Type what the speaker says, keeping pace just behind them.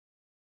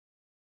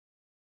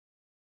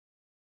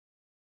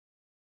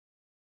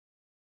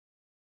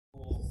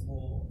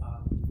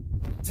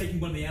taking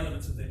one of the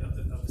elements of the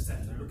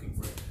scent and looking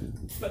for it.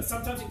 But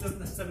sometimes it doesn't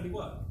necessarily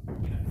work.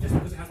 You know, just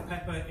because it has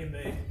pepper in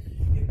the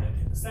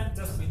scent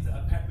doesn't mean that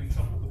a peppery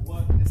chocolate will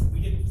work. We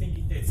didn't think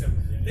it did. So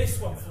this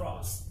one for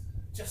us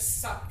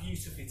just sat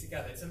beautifully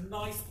together. It's a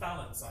nice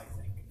balance, I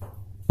think.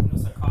 And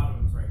also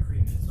cardamon's very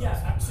creamy as well.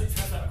 Yeah, absolutely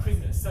has that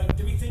creaminess. So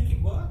do we think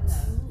it works?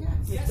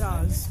 Yes, it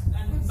does.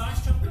 And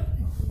nice chocolate?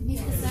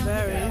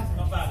 Very. Yeah,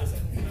 not bad, is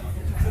it?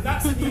 So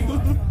that's a new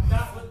one.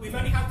 We've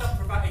only had that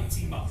for about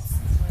 18 months.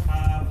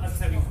 As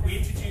I say, we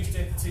introduced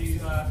it to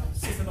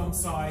sit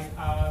alongside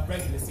our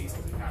regular sea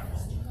salted caramel,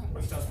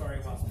 which does very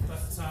well.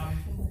 But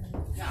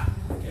yeah,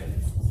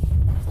 good.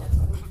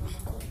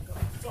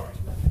 Sorry.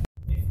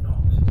 If not,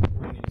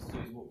 what we need to do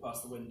is walk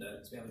past the window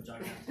because we have a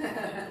gigantic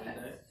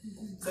window.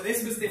 So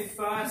this was the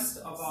first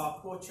of our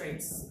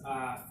portraits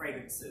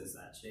fragrances,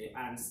 actually,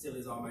 and still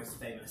is our most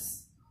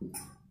famous.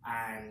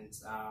 And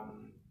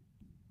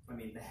I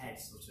mean, the head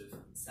sort of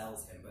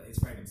sells him, but his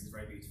fragrance is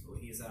very beautiful.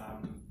 He's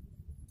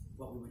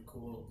what we would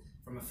call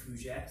from a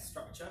fougere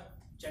structure.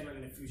 Generally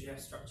in a fougere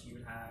structure you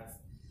would have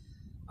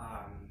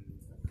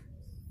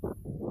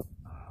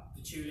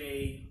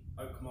patchouli,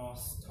 oak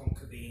moss,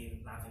 tonka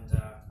bean,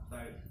 lavender,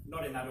 though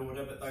not in that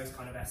order, but those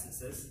kind of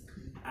essences.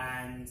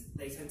 And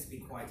they tend to be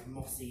quite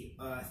mossy,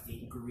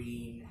 earthy,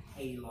 green,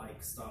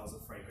 hay-like styles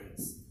of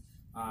fragrance.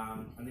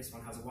 And this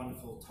one has a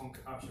wonderful tonka,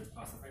 oh, I should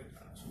pass the fragrance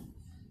down actually.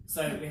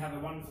 So we have a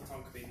wonderful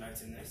tonka bean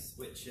note in this,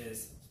 which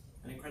is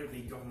an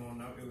incredibly gourmand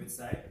note, we would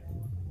say.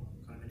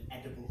 Kind of an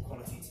edible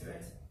quality to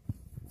it.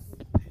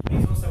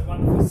 It's also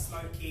wonderfully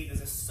smoky.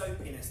 There's a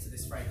soapiness to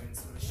this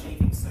fragrance, sort of a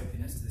shaving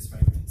soapiness to this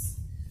fragrance.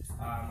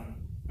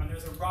 And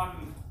there's a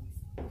rum,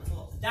 a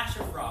little dash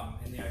of rum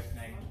in the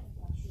opening,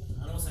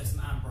 and also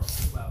some amber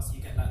as well. So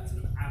you get that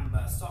sort of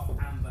amber, soft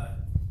amber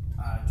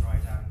dry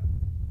down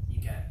you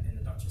get in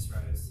the Duchess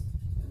Rose.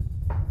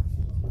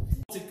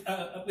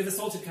 With a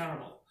salted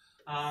caramel.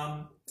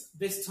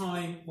 This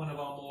time, one of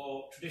our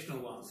more traditional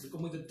ones. We've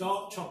gone with a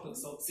dark chocolate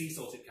sea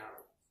salted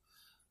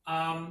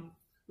caramel.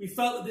 We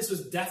felt that this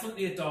was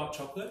definitely a dark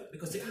chocolate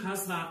because it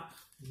has that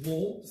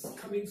warmth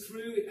coming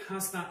through. It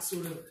has that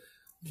sort of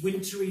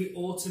wintry,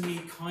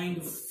 autumny kind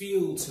of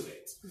feel to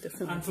it.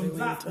 Definitely and from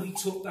that, we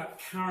took that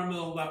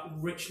caramel, that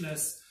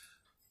richness,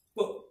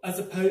 but as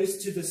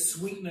opposed to the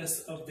sweetness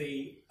of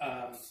the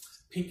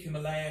pink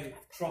Himalayan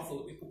truffle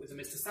that we put with the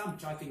Mr. Sam,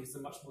 which I think is a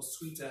much more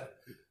sweeter,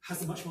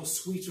 has a much more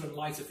sweeter and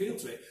lighter feel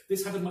to it.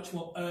 This had a much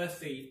more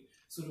earthy,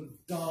 sort of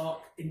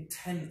dark,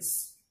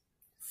 intense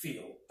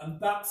feel. And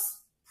that's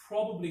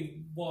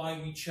probably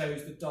why we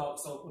chose the dark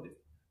salt, well, it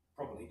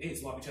probably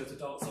is why we chose the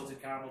dark salted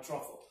caramel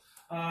truffle.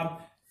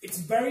 It's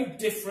very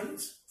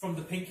different from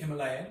the pink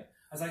Himalayan.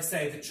 As I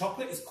say, the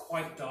chocolate is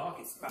quite dark.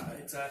 It's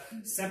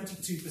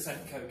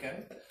 72%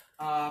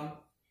 cocoa.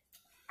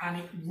 And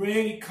it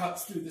really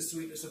cuts through the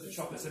sweetness of the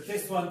chocolate. So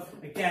this one,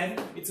 again,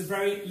 it's a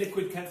very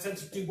liquid consent,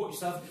 so do watch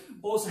yourself.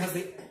 Also has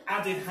the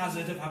added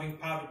hazard of having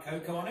powdered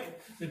cocoa on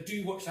it. So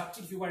do watch that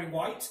if you're wearing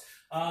white.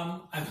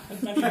 And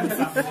many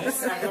of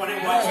this. Everyone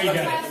in white will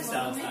get it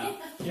themselves now.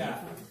 Yeah.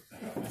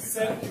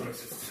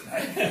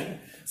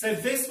 So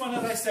this one,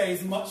 as I say,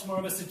 is much more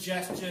of a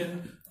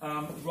suggestion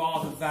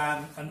rather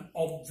than an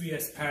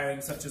obvious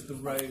pairing such as the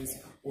rose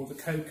or the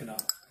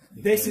coconut.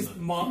 This is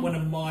one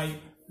of my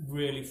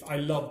I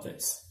love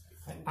this.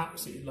 I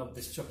absolutely love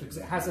this chocolate because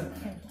it has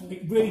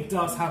it really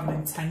does have an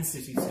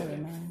intensity to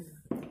it.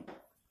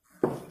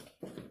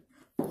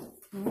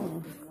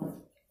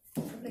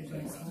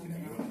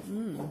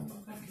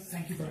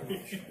 Thank you very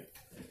much.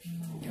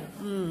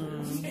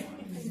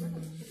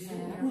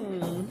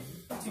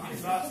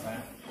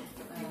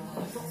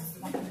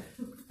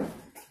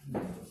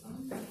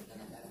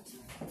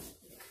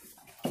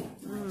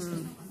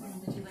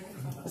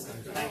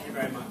 Thank you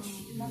very much.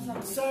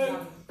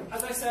 So,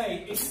 as I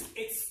say,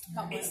 it's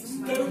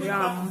going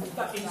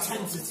that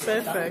intensity,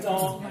 Perfect. that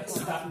darkness,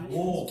 that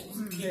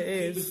warmth.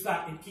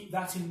 Keep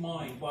that in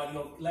mind while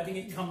you're letting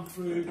it come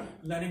through,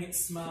 letting it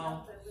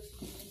smell.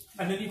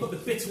 And then you've got the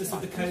bitterness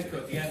of the cocoa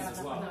at the end as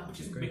well, which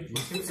is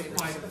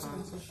quite a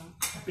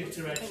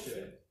bitter edge to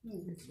it.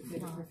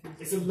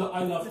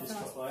 I love this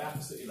chocolate, I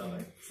absolutely love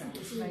it.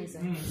 It's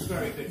amazing. It's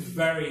very good,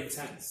 very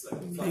intense.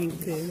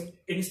 Thank you.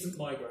 Instant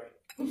migraine.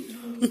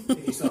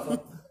 Pick yourself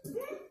up.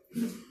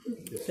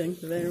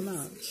 Thank you very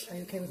much. Are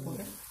you okay with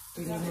water?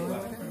 Do you need more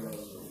water?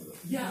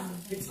 Yeah,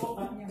 it's got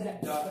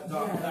that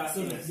dark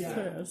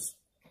Yes.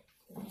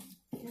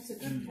 It's a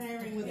good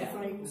pairing with the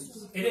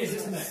fragrance. It is,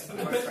 isn't it?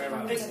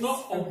 But it's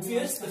not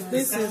obvious.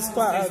 This is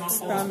quite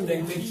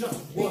outstanding. They just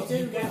work.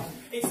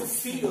 It's a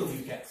feel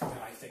you get from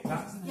it, I think.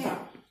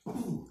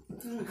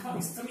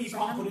 Something you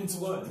can't put into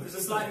words. There's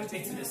a slight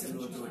bitterness in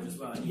Lord George as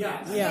well.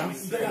 Yeah. Yeah.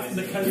 You get that from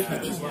the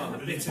cocoa as well, the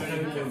bitter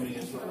cocoa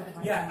as well.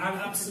 Yeah, and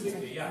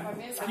absolutely, yeah.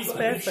 And you've got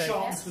the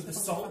sharpness with the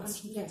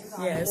salt.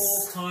 Yes.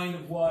 All kind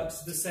of works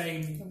to the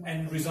same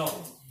end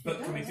result,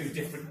 but coming through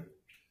different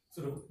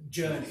sort of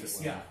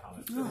journeys. Yeah.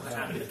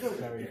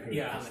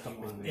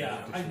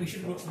 Yeah. We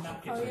should watch the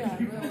napkins. Oh, yeah.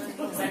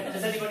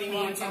 Does anybody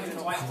need something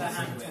to wipe their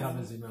hand with?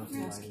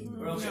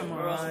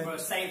 We're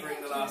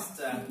savouring the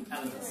last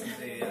elements of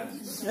the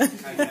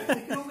cocoa.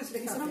 You can always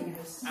pick up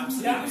fingers.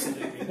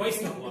 Absolutely.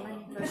 Waste not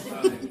one.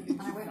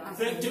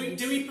 So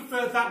do we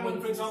prefer that one,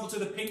 for example, to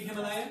the pink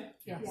Himalayan?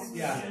 Yes.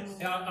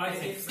 Yeah, I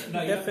think so.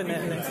 No,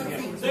 Definitely.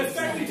 They're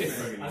very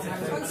different.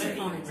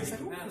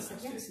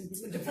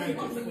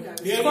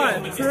 It's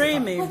quite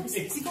creamy.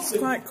 It's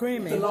quite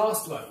creamy. The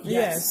last one,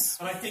 Yes.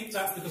 And I think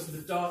that's because of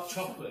the dark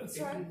chocolate.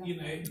 It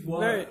Very,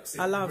 works.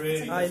 I love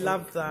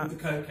that. The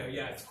cocoa,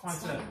 yeah, it's quite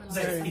it's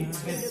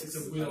intense. It's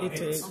a real It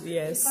hit. is,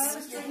 yes. If I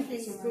was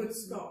drinking good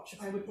scotch,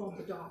 I would want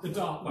the dark. The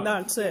dark one.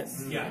 That's it.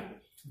 Yeah,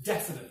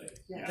 definitely.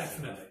 Yes.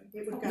 Definitely.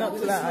 It would go Not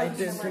with that I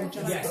the do scotch. drink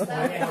Yes, just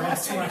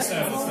espresso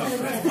and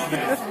stuff.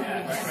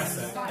 Yeah,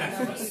 espresso,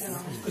 definitely.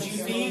 Because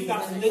you need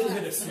that little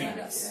bit of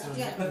sweetness,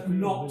 but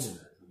not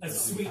as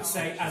sweet,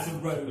 say, as a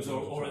rose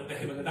or at the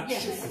Himalaya.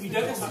 You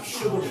don't want that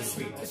sugary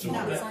sweetness,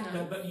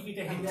 but you need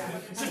a hint of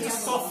it. It's just a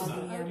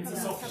softener. It's a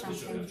softener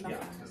sugar.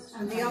 Yeah.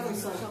 And the other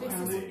salt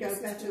would go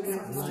better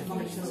with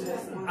vitamins.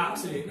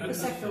 Absolutely. I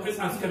was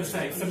going to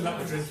say, something like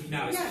we're drinking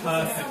now is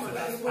perfect for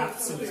that.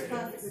 Absolutely.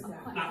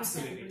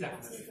 Absolutely,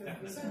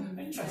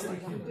 definitely. Interesting.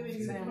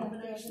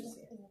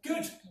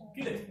 Good.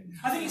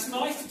 I think it's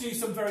nice to do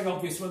some very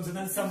obvious ones and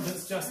then some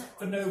that's just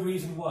for no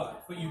reason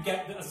work. But you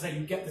get, as I say,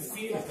 you get the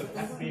feel of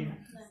them being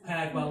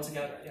paired well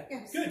together. Yeah.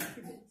 Good.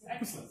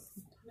 Excellent.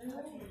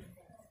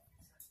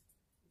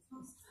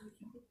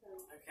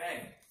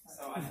 Okay,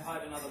 so I've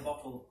heard another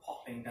bottle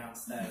popping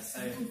downstairs, so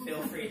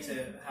feel free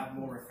to have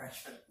more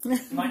refreshment. You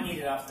might need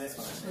it after this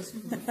one.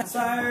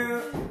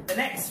 So the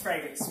next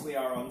fragrance we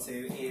are on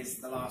to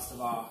is the last of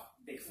our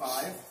big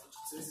five.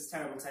 So this is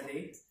Terrible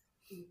Teddy.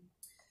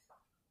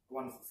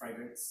 Wonderful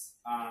fragrance.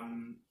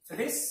 For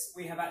this,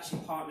 we have actually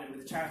partnered with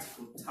a charity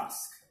called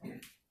Tusk.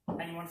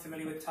 Anyone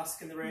familiar with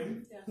Tusk in the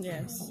room?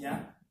 Yes.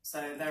 Yeah.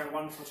 So they're a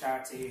wonderful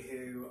charity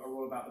who are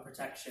all about the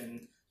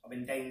protection of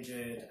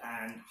endangered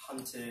and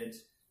hunted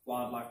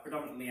wildlife,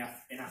 predominantly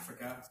in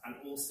Africa, and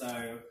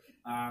also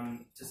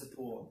to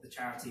support the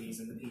charities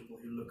and the people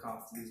who look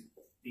after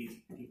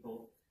these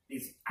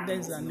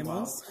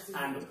animals,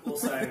 and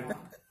also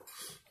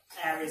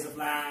areas of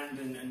land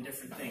and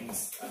different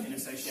things in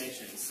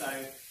association. So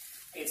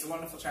it's a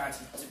wonderful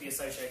charity to be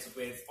associated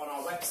with. On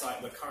our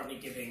website, we're currently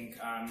giving,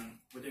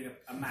 we're doing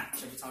a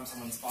match every time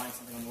someone's buying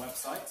something on the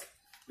website.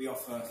 We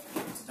offer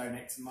people to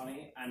donate some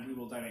money, and we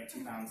will donate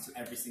 £2 to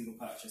every single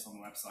purchase on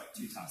the website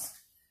to Tusk.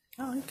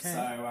 Oh, okay.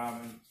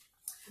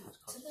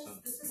 So,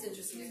 this is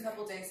interesting. A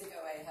couple days ago,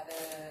 I had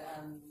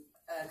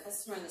a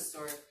customer in the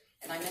store,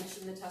 and I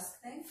mentioned the Tusk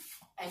thing,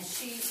 and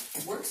she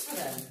works for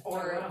them,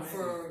 or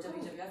for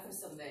WWF or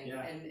something,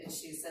 and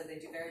she said they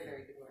do very,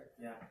 very good work.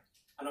 Yeah.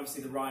 And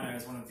obviously the rhino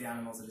is one of the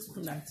animals that is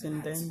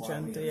protected. That's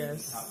endangered,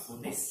 yes. For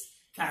this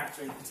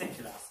character in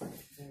particular.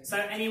 So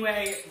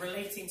anyway,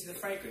 relating to the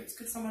fragrance,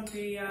 could someone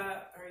be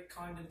very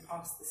kind and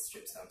pass the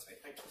strips down to me?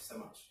 Thank you so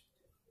much.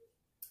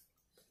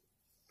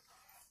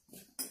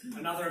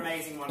 Another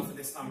amazing one for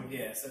this time of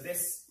year. So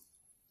this,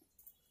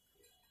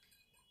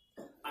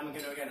 I'm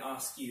going to again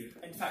ask you.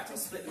 In fact, I'll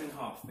split them in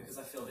half because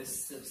I feel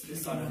this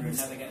side of the room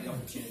never get the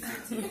opportunity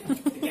to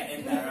get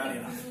in there early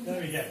enough.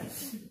 There we go.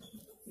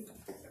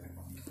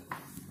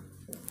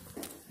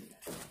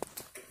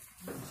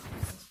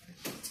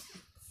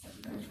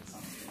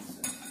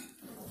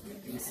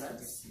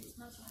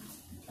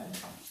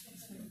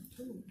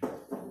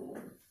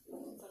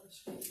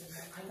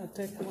 I'll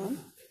take one.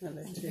 I'll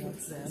let you have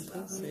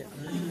samples.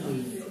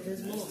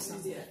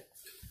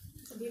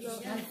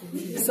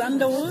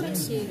 Sandalwood?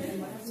 Is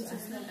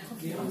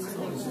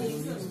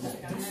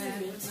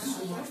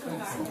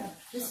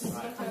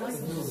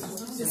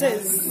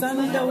it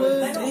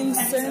sandalwood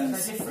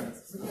incense? So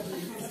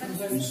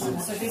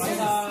this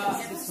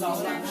is our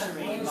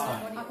luxury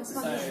line.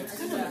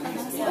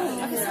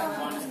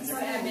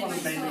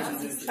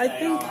 I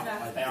think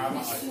they are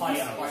much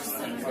higher price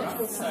than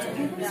products.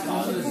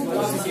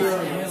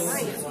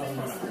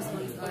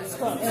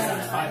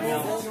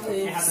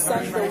 it's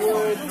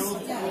sandalwood.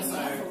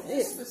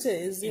 It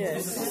is,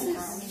 yes.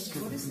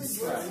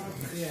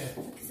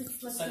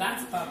 So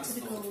that's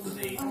purposeful for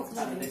this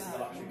is the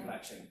luxury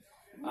collection.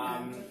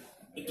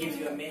 It gives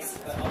you a mist,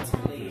 but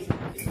ultimately it's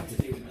got to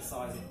do with the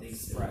size of the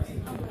spray. And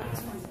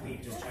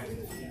we've just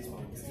chosen these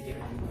ones to give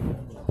it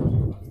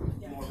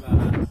more of a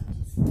mist.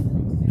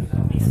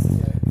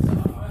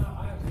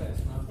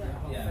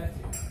 Yeah.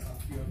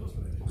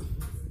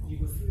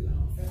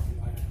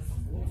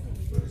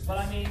 But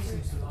I mean,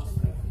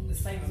 the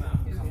same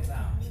amount comes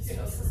out. It's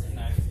just,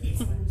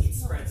 it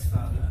spreads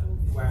further,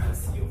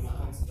 whereas you're more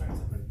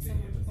concentrated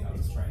with the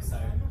other spray. So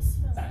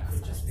that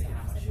could just be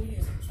how much you're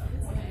using.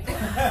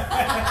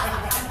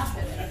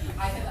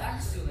 I have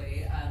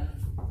actually,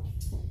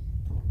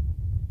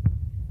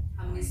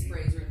 how many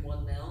sprays are in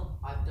 1 ml?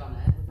 I've done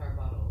it with our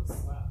bottles.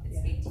 It's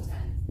 8 to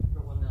 10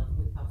 for 1 ml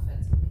with how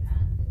fancy we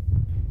can.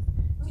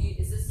 Do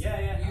Is this? Yeah, I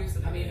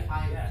mean,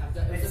 Yeah. I've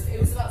done, it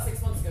was about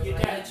 6 months ago, You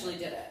but did. I eventually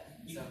did it.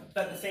 So.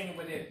 But the thing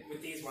with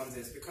these ones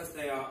is because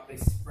they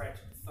spread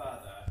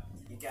further,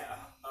 you get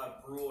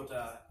a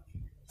broader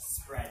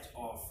spread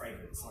of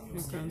fragrance on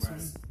your skin,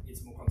 whereas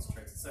it's more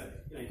concentrated. So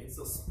you can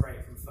still spray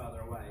it from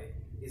further away.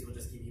 These will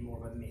just give you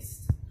more of a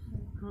mist.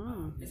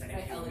 It's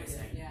quite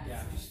elegant,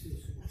 yeah.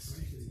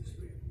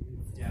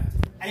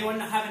 Anyone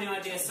have any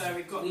idea? So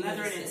we've got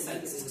leather and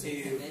incense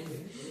to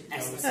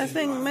essence. I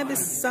think maybe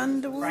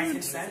sandalwood.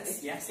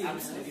 Frankincense, yes,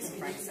 absolutely some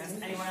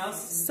frankincense. Anyone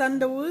else?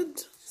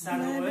 Sandalwood.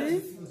 Sandalwood.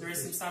 Maybe. There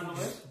is some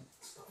sandalwood.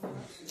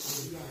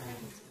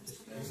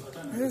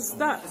 Who's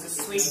that? There's a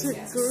sweet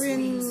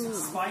green.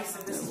 spice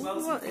in this as well.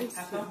 What Some big is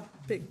pepper.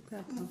 it? Big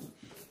pepper.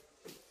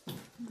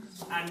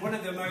 And one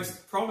of the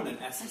most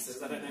prominent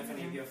essences, I don't know if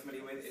any of you are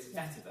familiar with, is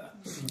vetiver.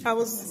 I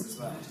was. As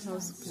well. So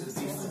it's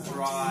these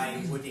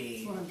dry,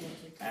 woody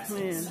essence.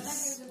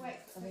 Yes. Is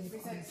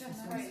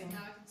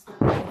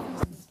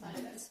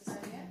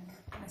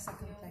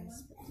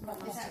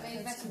that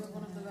being better with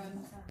one of the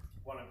ones?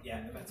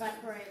 Vetiver.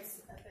 Evaporates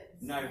a bit.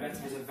 No,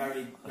 vetiver is a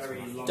very,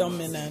 very long.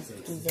 Dominant.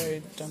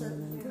 Very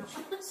dominant.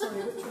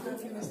 Sorry, which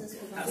perfume is this?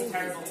 That's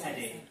Terrible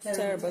Teddy.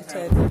 Terrible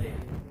Teddy.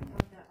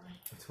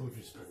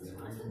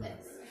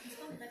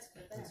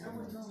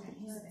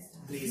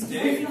 Please do.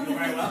 You're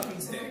very welcome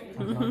to.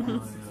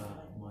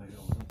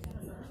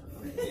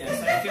 Yeah,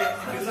 so if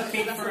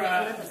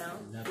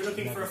you're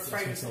looking for a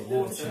fragrance for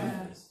autumn,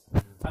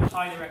 I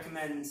highly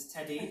recommend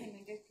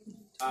Teddy.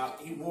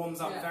 He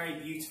warms up very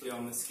beautifully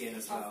on the skin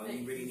as well.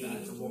 You really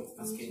need the warmth of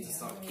the skin to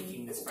start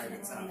kicking this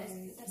fragrance out.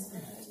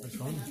 Which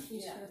one?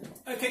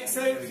 Okay,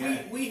 so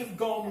we have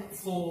gone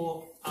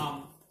for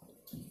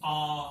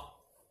our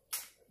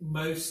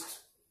most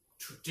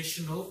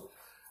traditional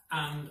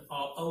and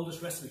our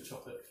oldest recipe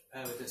chocolate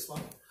with this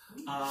one.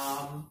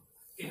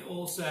 It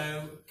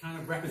also kind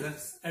of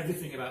represents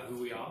everything about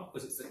who we are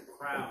because it's the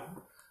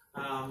crown.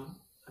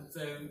 And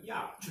so,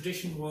 yeah,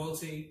 tradition,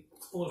 royalty,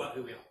 all about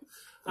who we are.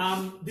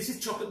 This is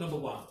chocolate number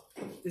 1.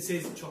 This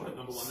is chocolate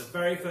number 1, the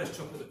very first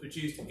chocolate that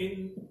produced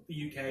in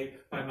the UK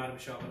by Madame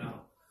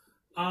Charbonnel.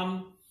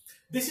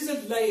 This is a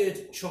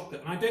layered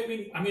chocolate, and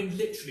I mean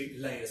literally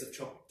layers of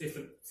chocolate,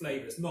 different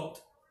flavours,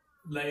 not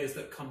layers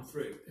that come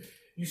through.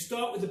 You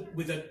start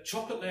with a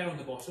chocolate layer on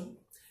the bottom.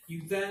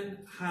 You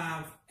then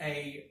have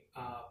a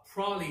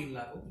praline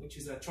level, which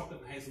is a chocolate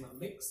and hazelnut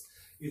mix.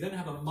 You then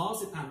have a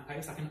marzipan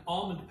paste, like an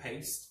almond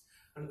paste,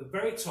 and at the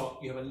very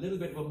top you have a little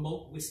bit of a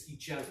malt whiskey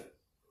jelly.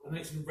 And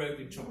then it's enrobed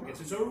in chocolate.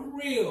 So it's a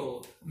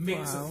real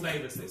mix of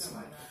flavours this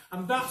way.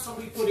 And that's how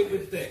we put it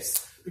with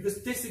this.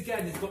 Because this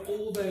again has got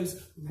all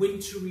those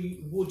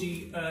wintry,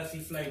 woody, earthy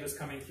flavours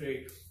coming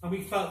through. And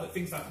we felt that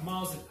things like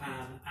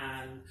marzipan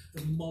and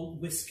the malt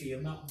whiskey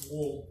and that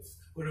warmth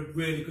were a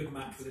really good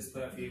match for this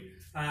perfume.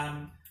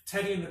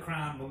 Teddy and the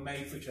Crown were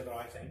made for each other,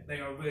 I think. They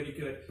are really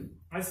good.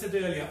 I said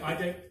earlier, I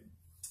don't,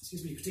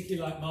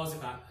 particularly like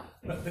marzipan,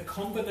 but the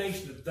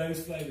combination of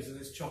those flavours in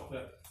this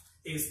chocolate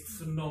is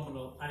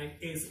phenomenal, and it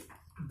is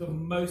the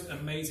most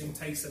amazing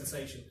taste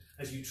sensation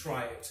as you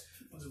try it.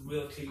 It was a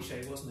real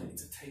cliche, wasn't it?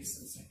 It's a taste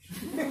sensation.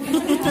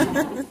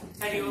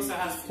 Teddy also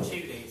has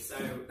patchouli, so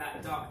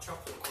that dark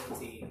chocolate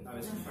quality I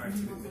was referring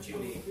to with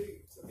patchouli,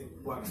 it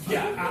works.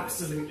 Yeah,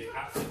 absolutely,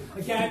 absolutely.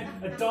 Again,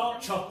 a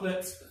dark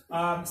chocolate,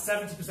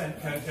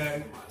 70%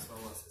 cocoa.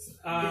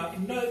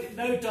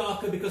 No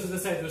darker, because as I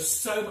said, there's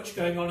so much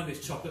going on in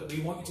this chocolate.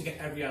 We want you to get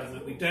every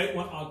element. We don't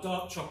want our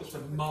dark chocolate to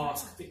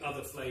mask the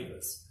other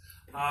flavours.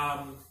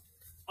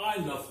 I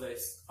love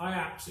this. I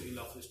absolutely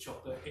love this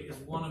chocolate. It is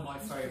one of my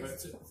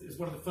favourites. It's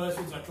one of the first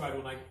things I tried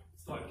when I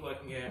started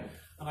working here,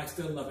 and I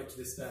still love it to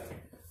this day.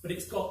 But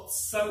it's got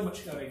so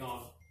much going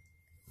on.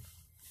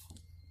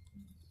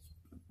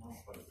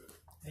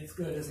 It's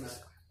good, isn't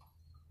it?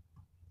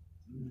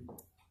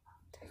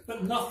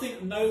 But no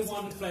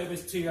one flavour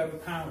is too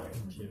overpowering.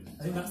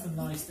 I think that's the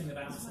nice thing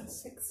about it.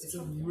 It's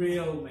a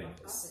real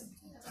mix.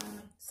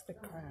 It's the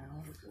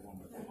crown.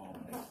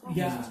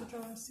 Yeah.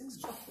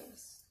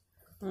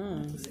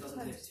 It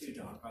doesn't get too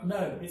dark, right?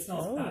 No, it's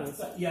not.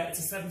 Yeah, it's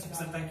a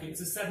 70%. Thank you.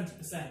 It's a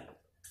 70%.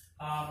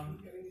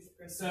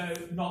 So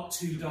not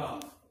too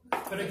dark.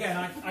 But again,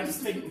 I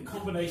just think the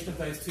combination of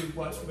those two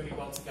works really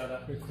well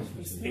together.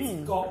 It's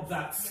got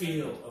that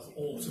feel of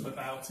autumn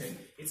about it.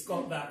 It's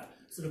got that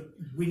sort of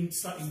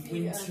slightly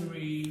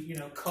wintry,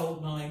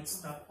 cold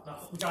nights,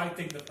 which I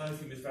think the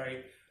perfume is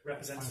very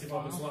representative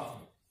of as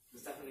well.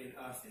 There's definitely an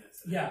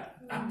earthiness. Yeah,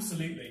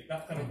 absolutely.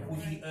 That kind of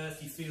woody,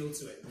 earthy feel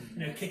to it.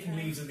 Kicking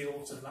leaves in the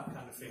autumn, that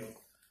kind of feel.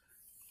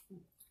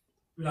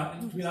 Do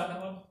we like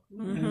that one?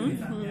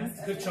 Mm-hmm. Yeah, it's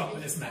a good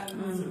chocolate, isn't it?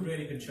 It's a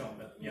really good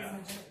chocolate. Yeah,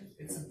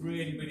 it's a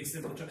really, really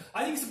simple chocolate.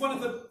 I think it's one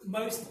of the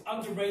most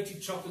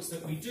underrated chocolates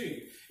that we do.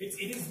 It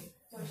is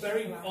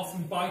very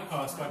often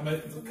bypassed by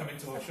most people that come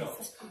into our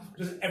shops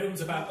because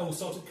everyone's about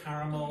salted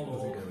caramel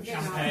or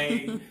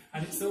champagne,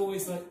 and it's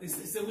always like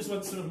it's always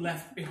one sort of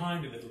left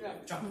behind a little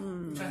bit, which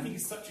I think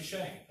is such a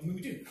shame. I mean,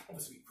 we do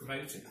obviously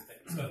promote it and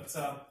things, but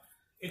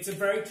it's a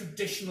very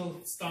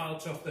traditional style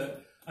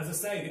chocolate. As I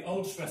say, the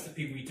oldest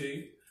recipe we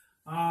do.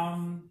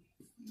 And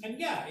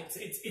yeah,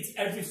 it's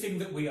everything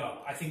that we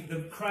are. I think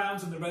the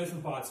crowns and the rose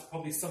and bars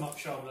probably sum up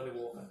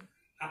Charbonnel.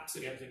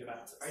 Absolutely everything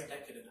about it. Very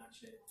decadent,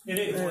 actually. It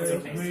is.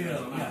 It's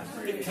real. Yeah.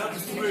 It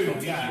comes through.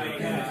 Yeah.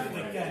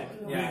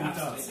 Really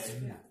does.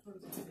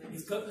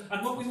 It's got,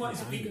 and what we want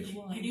is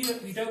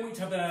you don't want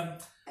to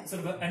have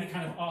sort of any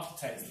kind of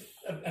aftertaste,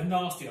 a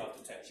nasty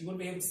aftertaste. You want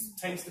to be able to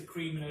taste the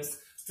creaminess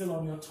still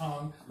on your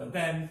tongue, but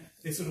then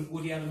the sort of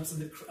woody elements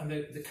and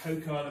the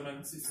cocoa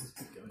elements.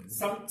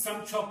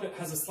 Some chocolate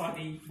has a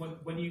slightly,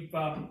 when you've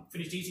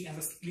finished eating, it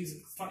leaves a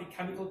slightly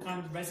chemical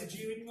kind of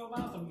residue in your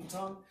mouth, on your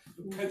tongue.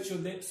 It coats your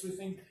lips with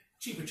things.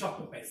 Cheaper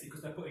chocolate, basically,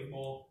 because they're putting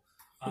more,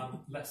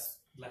 less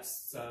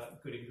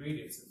good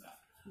ingredients in that.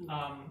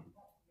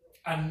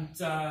 And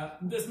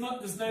there's no.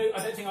 I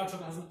don't think our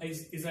chocolate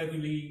is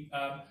overly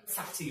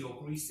fatty or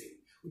greasy,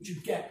 which you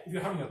get if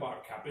you're having a bar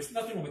of Cadbury. There's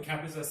nothing wrong with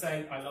Cadbury, as I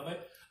say, I love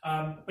it.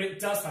 But it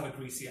does have a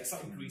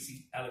slightly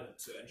greasy element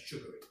to it, and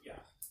sugary, yeah.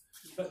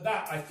 But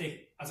that, I think,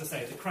 as I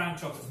say, the crown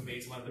chocolate for me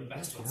is one of the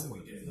best ones that we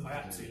do. I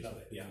absolutely love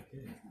it, yeah.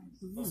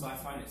 Also, I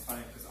find it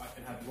funny because I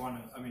can have one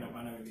of, I mean, I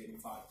know we're eating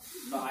 5,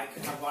 but I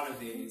can have one of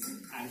these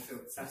and feel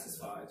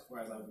satisfied,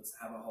 whereas I would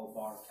have a whole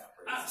bar of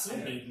Cadbury.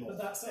 Absolutely, but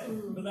that's it.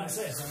 But that's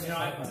it.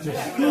 I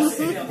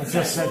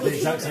just said the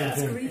exact same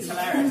thing. It's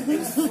hilarious.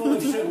 It's full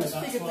of sugar,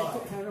 that's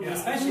why. Yeah,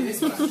 especially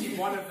this one. Actually,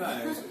 one of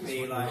those would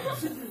be like,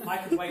 I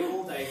could wait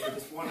all day for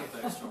just one of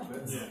those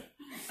chocolates. Yeah.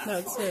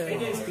 That's it.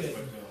 It is good.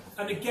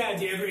 And again,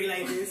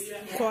 ladies.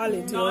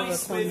 Quality over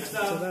nice quantity, with,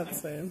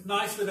 that's it.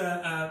 nice with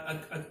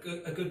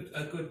a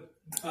good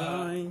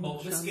wine,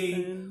 malt whiskey,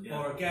 champagne.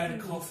 or again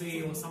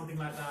coffee or something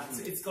like that.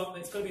 It's got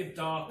to be a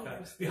darker.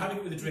 If you're having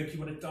it with a drink, you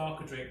want a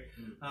darker drink,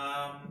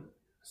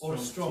 or a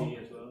strong.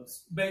 As well.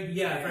 Maybe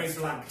very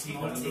black tea,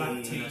 black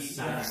tea.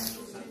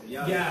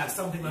 Yeah,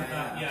 something like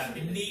that. Yeah,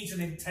 it needs an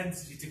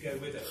intensity to go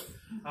with it.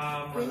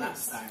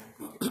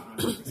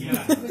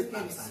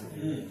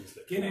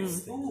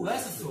 Guinness. Ooh,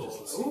 that's a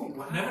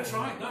thought. Never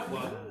tried that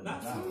one.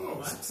 That's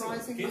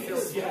surprising.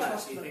 Guinness. Yeah,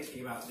 actually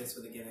thinking about this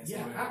with a Guinness.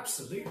 Yeah,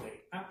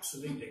 absolutely.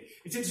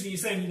 It's interesting you're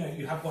saying,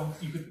 you have one.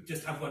 You could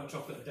just have one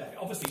chocolate a day.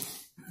 Obviously,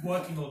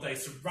 working all day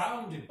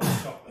surrounded by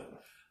chocolate.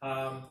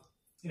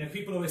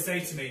 People always say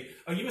to me,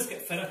 "Oh, you must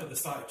get fed up at the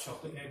sight of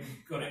chocolate.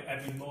 You've got it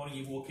every morning.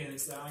 You walk in and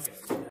say, I get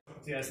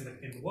chocolate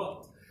in the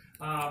world."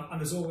 And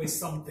there's always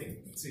something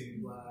to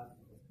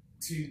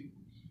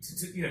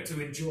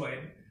enjoy.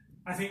 And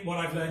I think what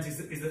I've learned is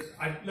that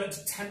I've learned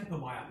to temper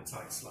my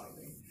appetite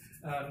slightly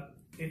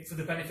for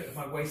the benefit of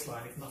my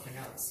waistline, if nothing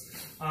else.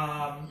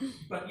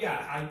 But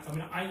yeah,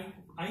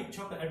 I eat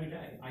chocolate every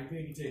day. I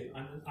really do,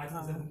 and I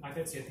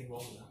don't see anything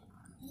wrong with that.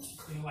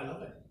 I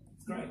love it.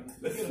 It's great.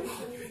 But you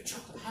eat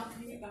chocolate. How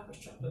can you eat that much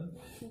chocolate?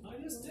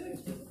 I just do.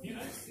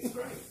 It's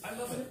great. I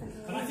love it.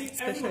 And I think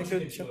everyone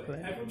should enjoy it.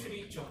 Everyone should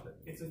eat chocolate.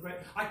 It's a great.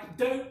 I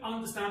don't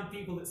understand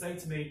people that say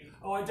to me,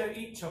 "Oh, I don't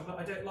eat chocolate.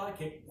 I don't like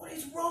it." What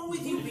is wrong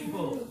with you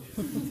people?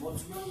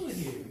 What's wrong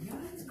with you?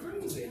 It's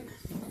crazy.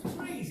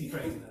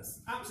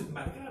 Craziness. Absolutely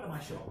mad. Get out of my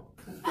shop.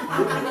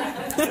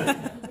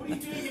 What are you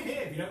doing in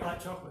here if you don't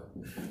like chocolate?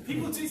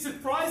 People do.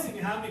 Surprising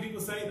how many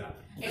people say that.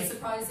 It's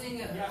surprising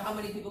how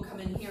many people come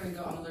in here and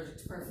go, "I'm allergic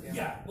to perfume."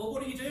 Yeah. Well,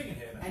 what are you doing in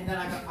here then? And then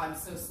I go, "I'm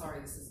so sorry,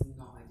 this is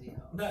not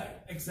ideal." No,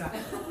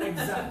 exactly.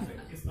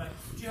 It's like,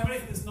 do you have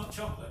anything that's not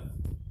chocolate?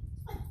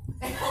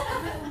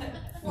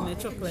 In a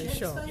chocolate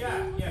shop.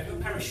 Yeah, a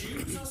pair of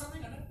shoes or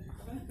something. I don't know.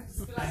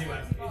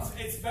 Anyway,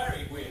 it's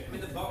very weird. I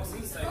mean, the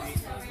boxes so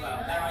beautiful as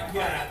well. They're iconic.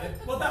 Yeah,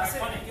 well, that's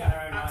it.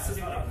 Yeah,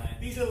 absolutely.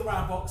 These little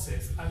round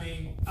boxes. I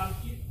mean,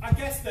 I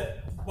guess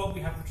that what we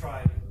haven't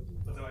tried,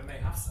 although I may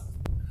have some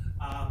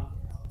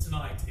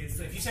tonight, is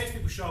that if you say to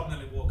people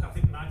Charbonnel, I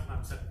think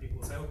 99% of people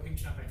will say, "Oh, pink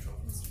champagne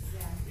chocolates."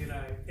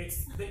 Yeah.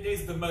 It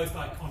is the most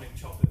iconic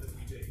chocolate that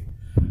we do.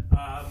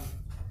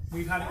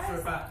 We've had it for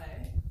about.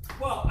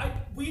 Well,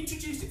 we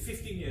introduced it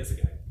 15 years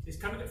ago. It's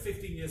coming up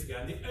 15 years ago,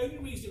 and the only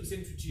reason it was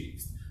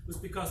introduced was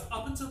because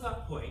up until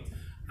that point,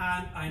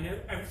 and I know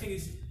everything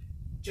is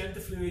gender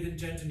fluid and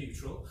gender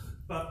neutral,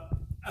 but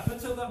up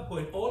until that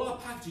point, all our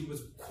packaging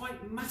was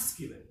quite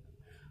masculine.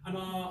 And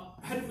our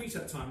head of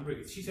retail at the time,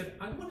 Ruth, she said,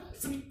 "I want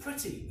something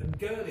pretty and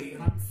girly,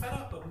 and I'm fed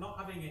up of not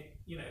having it,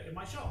 in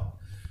my shop."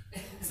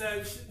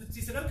 So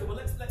she said, "Okay, well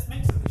let's make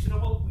something." She said, "Oh,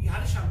 well, we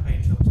had a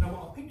champagne truffle. I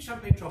want a pink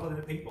champagne truffle in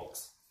a pink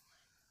box."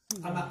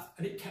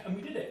 And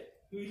we did it.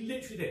 We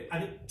literally did,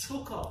 and it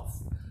took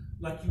off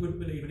like you wouldn't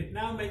believe. And it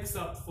now makes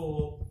up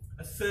for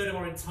a third of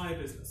our entire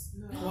business.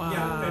 Wow.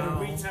 Yeah,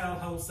 retail,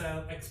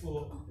 wholesale,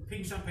 export. The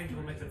pink champagne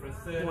truffle makes up for a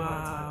third of our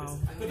entire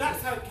business. But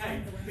that's how it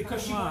came,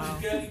 because she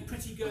wanted a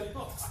pretty girly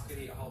box. I could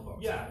eat a whole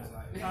box. Yeah.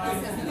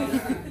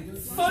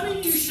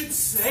 Funny you should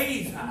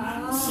say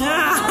that.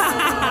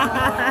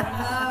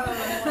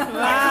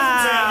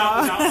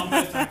 Wow. On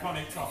most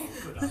iconic truffle,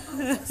 could I?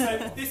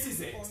 So this is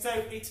it. So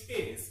it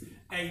is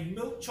a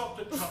milk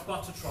chocolate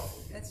butter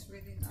truffle. That's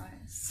really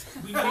nice.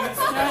 We use There's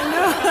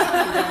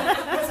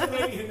a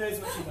lady who knows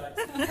what she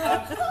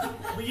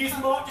likes. We use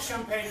marc de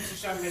champagne to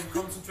champagne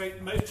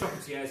concentrate. Most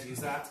chocolatiers use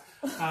that.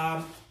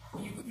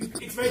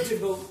 It's very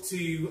difficult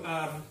to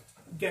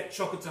get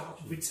chocolate to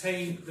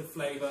retain the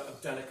flavour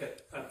of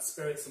delicate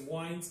spirits and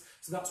wines.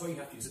 So that's why you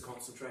have to use a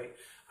concentrate.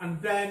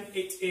 And then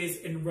it is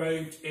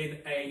enrobed in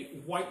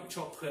a white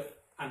chocolate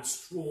and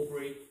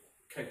strawberry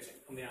coating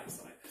on the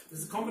outside.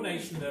 There's a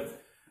combination of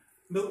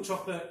milk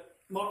chocolate,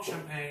 marc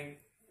champagne,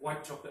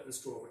 white chocolate and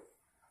strawberry.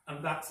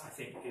 And that, I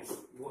think, is...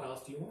 What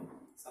else do you want?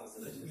 Sounds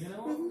delicious. You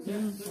know what? Yeah,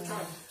 let's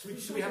try.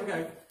 Should we have a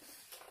go?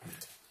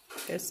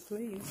 Yes,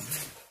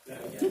 please.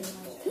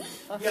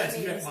 Yes,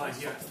 you don't mind,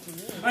 yeah.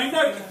 I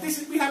know,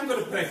 we haven't got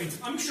a perfume.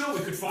 I'm sure we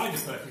could find a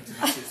perfume to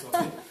match this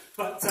one.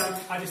 But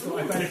I just thought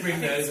I'd better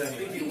bring those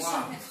anyway.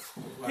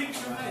 Pink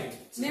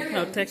champagne.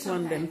 No, take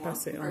one then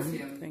pass it on.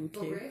 Thank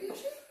you.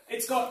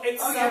 It's got... maybe.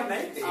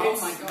 Oh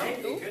my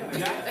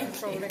god.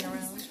 Trolling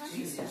around.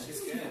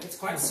 It's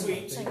quite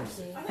sweet.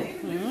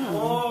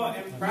 Oh,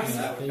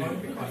 impressive.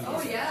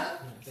 Oh yeah.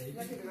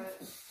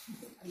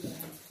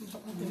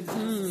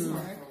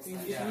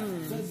 Yeah.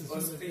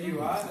 Well,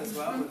 PUR as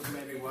well would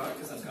maybe work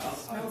because I've got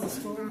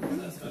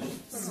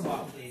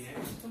sparkly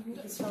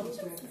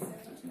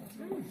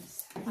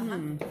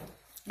in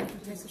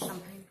Taste of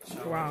champagne.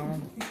 Wow.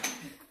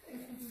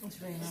 It's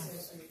very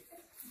nice.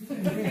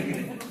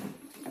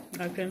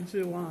 I can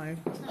see why.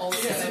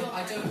 Also,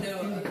 I don't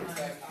know.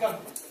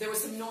 There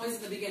was some noise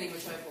in the beginning,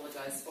 which I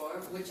apologise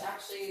for, which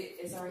actually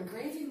is our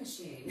engraving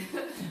machine.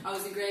 I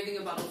was engraving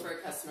a bottle for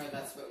a customer.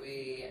 That's what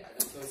I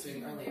was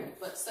doing earlier.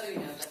 But so you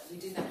know that we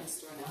do that in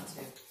store now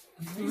too.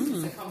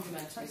 It's a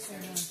complimentary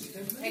service.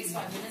 It takes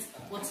 5 minutes.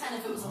 Well, 10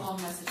 if it was a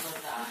long message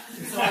like that.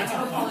 So I do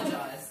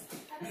apologise.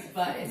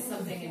 But it's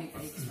something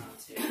anybody can add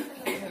to.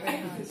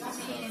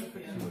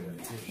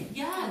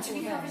 Yeah, do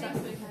we have an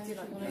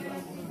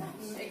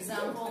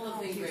example of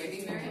the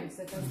engraving variant?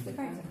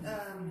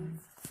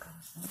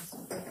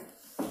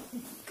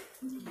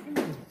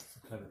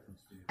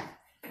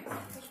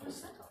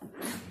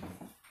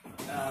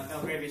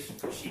 Belgravia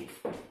chic.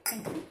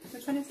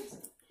 Which one is this?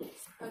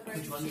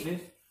 Which one is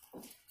it?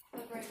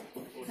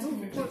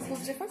 What's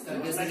the difference? So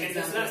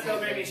that's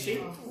Belgravia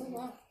chic.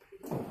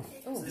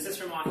 So this is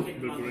from our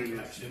Hidden London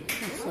collection.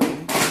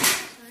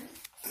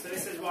 So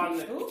this is one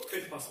that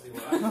could possibly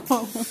work.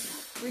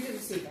 We didn't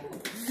see that.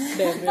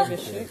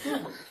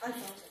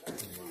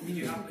 You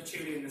do have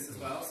patchouli in this as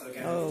well, so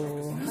again,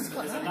 Oh. there's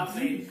a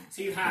lovely.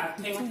 So you have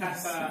pink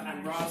pepper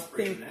and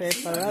raspberry in Pink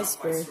this. pepper,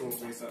 raspberry.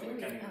 Strawberry, so we're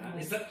getting at.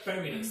 Is that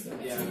very nice?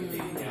 Yeah.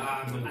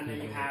 And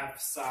then you have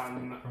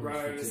some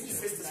rose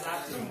Sisters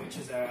Labrador, which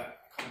is a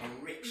kind of a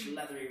rich,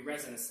 leathery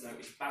resinous note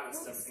which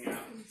balances everything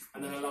out,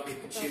 and then a lovely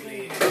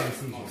patchouli and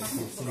some moss.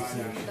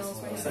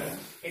 So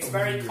it's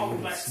very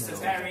complex, a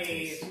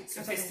very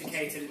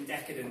sophisticated and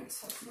decadent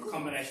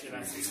combination of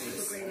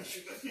essences.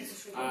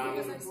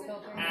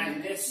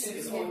 And this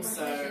is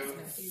also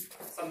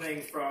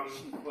something from,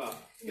 well,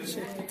 it was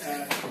a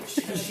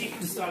chic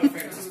style of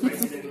fragrance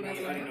created in the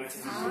early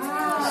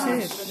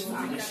 1900s.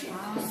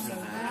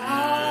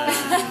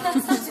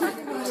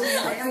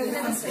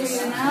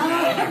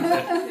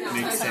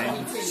 Makes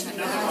sense.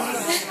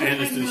 I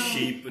understood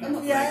sheep, and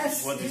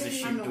like, what is a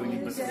sheep doing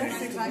in Brazil?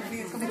 Yes,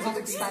 exactly. It's got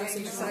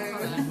expensive, so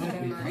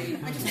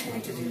I just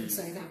wanted to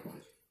say that.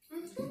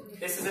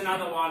 This is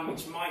another one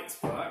which might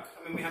work.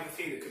 I mean, we have a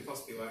few that could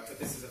possibly work, but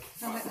this is a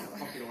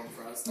popular one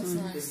for us. This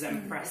is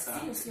Empressa.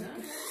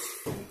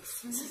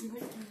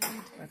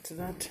 Back to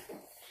that.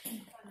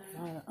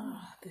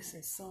 This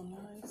is so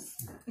nice.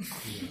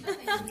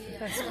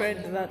 I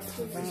spread that.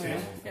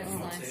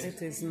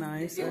 It is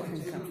nice. I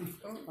think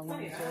I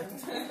want it.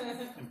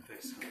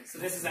 So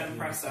this is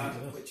Empressa,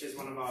 which is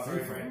one of our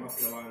very, very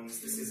popular ones.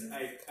 This is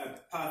a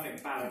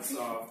perfect balance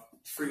of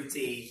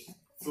fruity,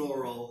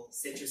 floral,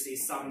 citrusy,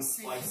 some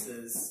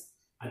spices,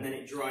 and then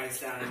it dries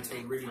down into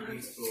a really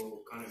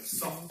beautiful kind of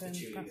soft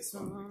patchouli. This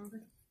one.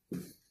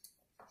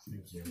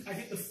 I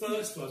think the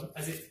first one,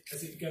 as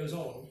it goes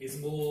on, is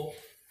more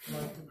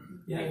like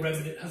more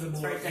resident, has a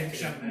more decadent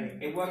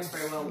champagne. It works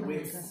very well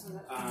with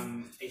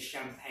a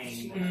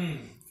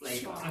champagne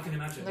flavour. I can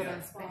imagine.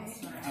 Yeah.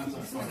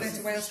 We'll go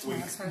to Wales tomorrow,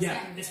 as far as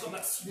Yeah, it's got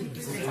that sweet.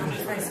 If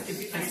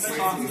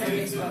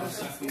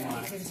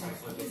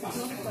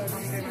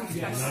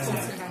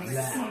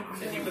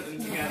you put them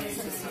together, you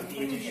just have the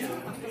initial.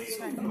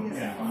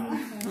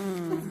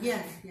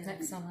 yeah.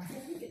 Next summer. I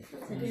think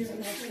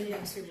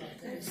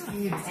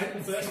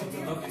the first one's a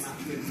lovely match. I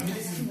mean,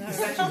 this is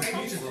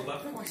actually beautiful, but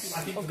I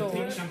think for the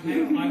pink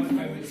champagne, I would go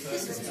with the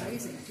first one.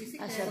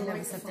 Actually, I've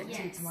never said that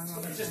to my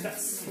mum. Just that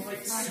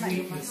slight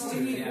sweetness to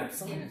it.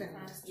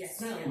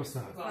 What's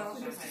that?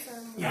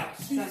 Yeah.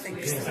 I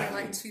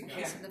like 2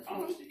 parts of the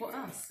pot. What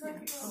else? Oh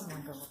my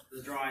god.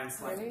 The dry and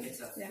slightly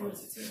bitter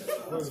quality to it.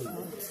 That was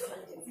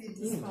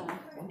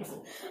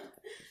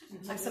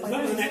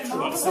an extra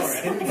one, sorry. I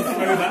didn't mean to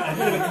throw that a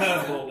bit of a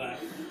curveball there.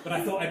 But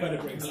I thought I'd better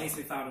bring At least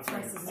we found a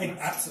fragrance.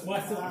 Absolutely. Well,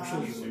 I thought I'm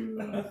sure you do.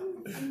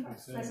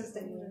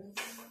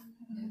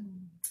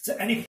 So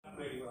anything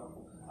really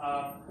well.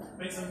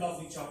 Makes a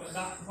lovely chocolate.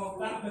 That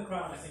and the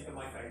crown, I think, are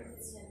my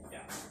favourites.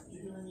 Yeah.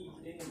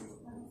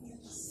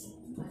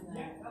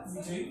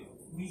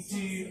 We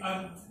do.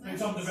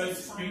 It's on the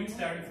roasted creams,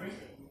 dairy free.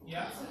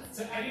 Yeah.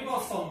 So any of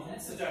our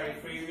fondants are dairy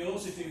free. We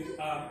also do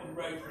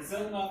enrobed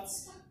Brazil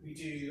nuts. We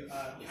do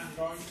candied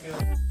orange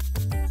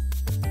peel.